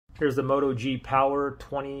Here's the Moto G Power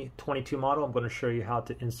 2022 model. I'm going to show you how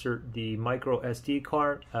to insert the micro SD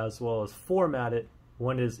card as well as format it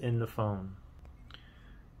when it is in the phone.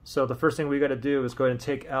 So the first thing we got to do is go ahead and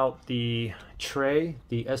take out the tray,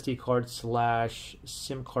 the SD card slash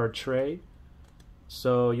SIM card tray.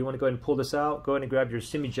 So you want to go ahead and pull this out. Go ahead and grab your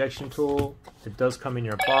SIM ejection tool. It does come in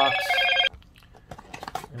your box.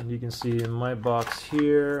 And you can see in my box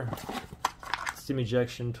here, SIM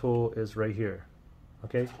ejection tool is right here.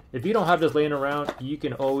 Okay, if you don't have this laying around, you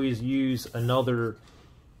can always use another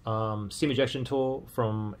SIM ejection tool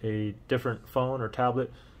from a different phone or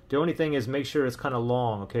tablet. The only thing is make sure it's kind of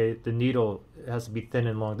long, okay? The needle has to be thin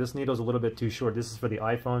and long. This needle is a little bit too short. This is for the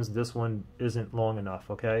iPhones. This one isn't long enough,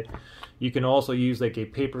 okay? You can also use like a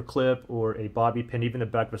paper clip or a bobby pin, even a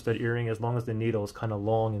back of a stud earring, as long as the needle is kind of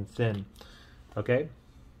long and thin, okay?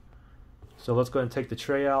 So let's go ahead and take the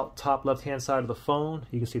tray out. Top left-hand side of the phone,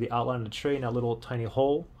 you can see the outline of the tray in that little tiny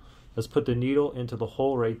hole. Let's put the needle into the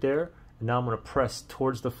hole right there. And now I'm going to press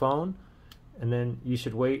towards the phone. And then you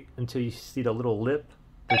should wait until you see the little lip,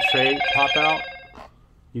 the tray pop out.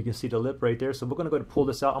 You can see the lip right there. So we're going to go ahead and pull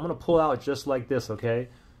this out. I'm going to pull out just like this, okay?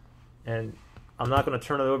 And I'm not going to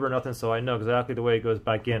turn it over or nothing, so I know exactly the way it goes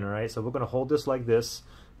back in, all right? So we're going to hold this like this.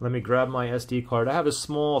 Let me grab my SD card. I have a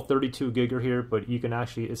small 32 gigger here, but you can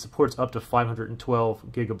actually, it supports up to 512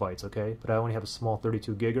 gigabytes, okay? But I only have a small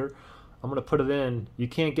 32 gigger. I'm gonna put it in. You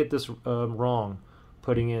can't get this wrong,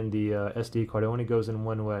 putting in the SD card. It only goes in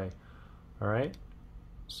one way, all right?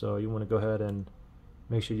 So you wanna go ahead and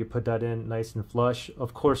make sure you put that in nice and flush.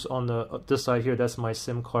 Of course, on the this side here, that's my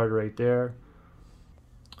SIM card right there.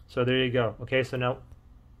 So there you go, okay? So now,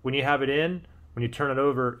 when you have it in, when you turn it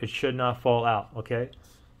over, it should not fall out, okay?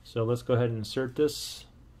 So let's go ahead and insert this.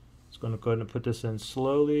 It's going to go ahead and put this in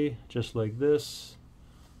slowly, just like this.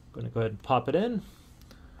 I'm going to go ahead and pop it in,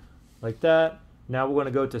 like that. Now we're going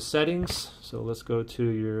to go to settings. So let's go to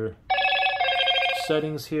your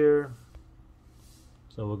settings here.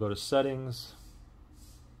 So we'll go to settings.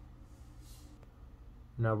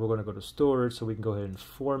 Now we're going to go to storage, so we can go ahead and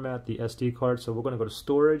format the SD card. So we're going to go to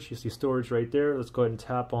storage. You see storage right there. Let's go ahead and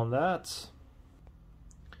tap on that.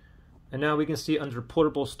 And now we can see under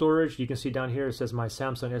portable storage, you can see down here it says my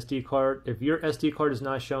Samsung SD card. If your SD card is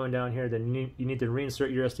not showing down here, then you need to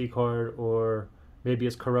reinsert your SD card, or maybe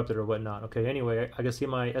it's corrupted or whatnot. Okay, anyway, I can see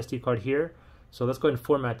my SD card here. So let's go ahead and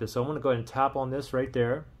format this. So I'm going to go ahead and tap on this right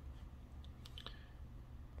there.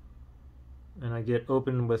 And I get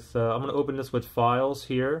open with, I'm going to open this with files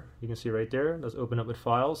here. You can see right there. Let's open up with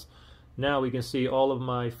files. Now we can see all of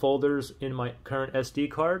my folders in my current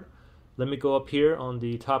SD card. Let me go up here on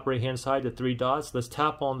the top right hand side, the three dots. Let's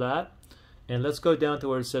tap on that, and let's go down to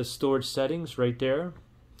where it says storage settings right there,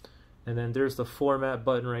 and then there's the format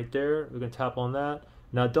button right there. We're going to tap on that.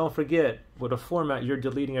 Now don't forget, with a format, you're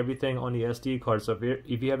deleting everything on the SD card, so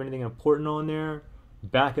if you have anything important on there,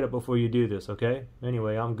 back it up before you do this, okay?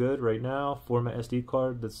 Anyway, I'm good right now. Format SD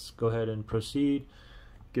card. Let's go ahead and proceed.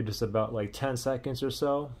 Give this about like 10 seconds or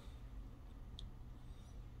so.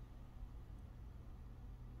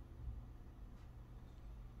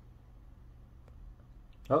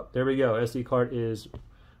 Oh, there we go. SD card is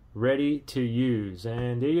ready to use.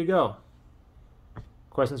 And there you go.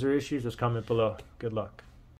 Questions or issues, just comment below. Good luck.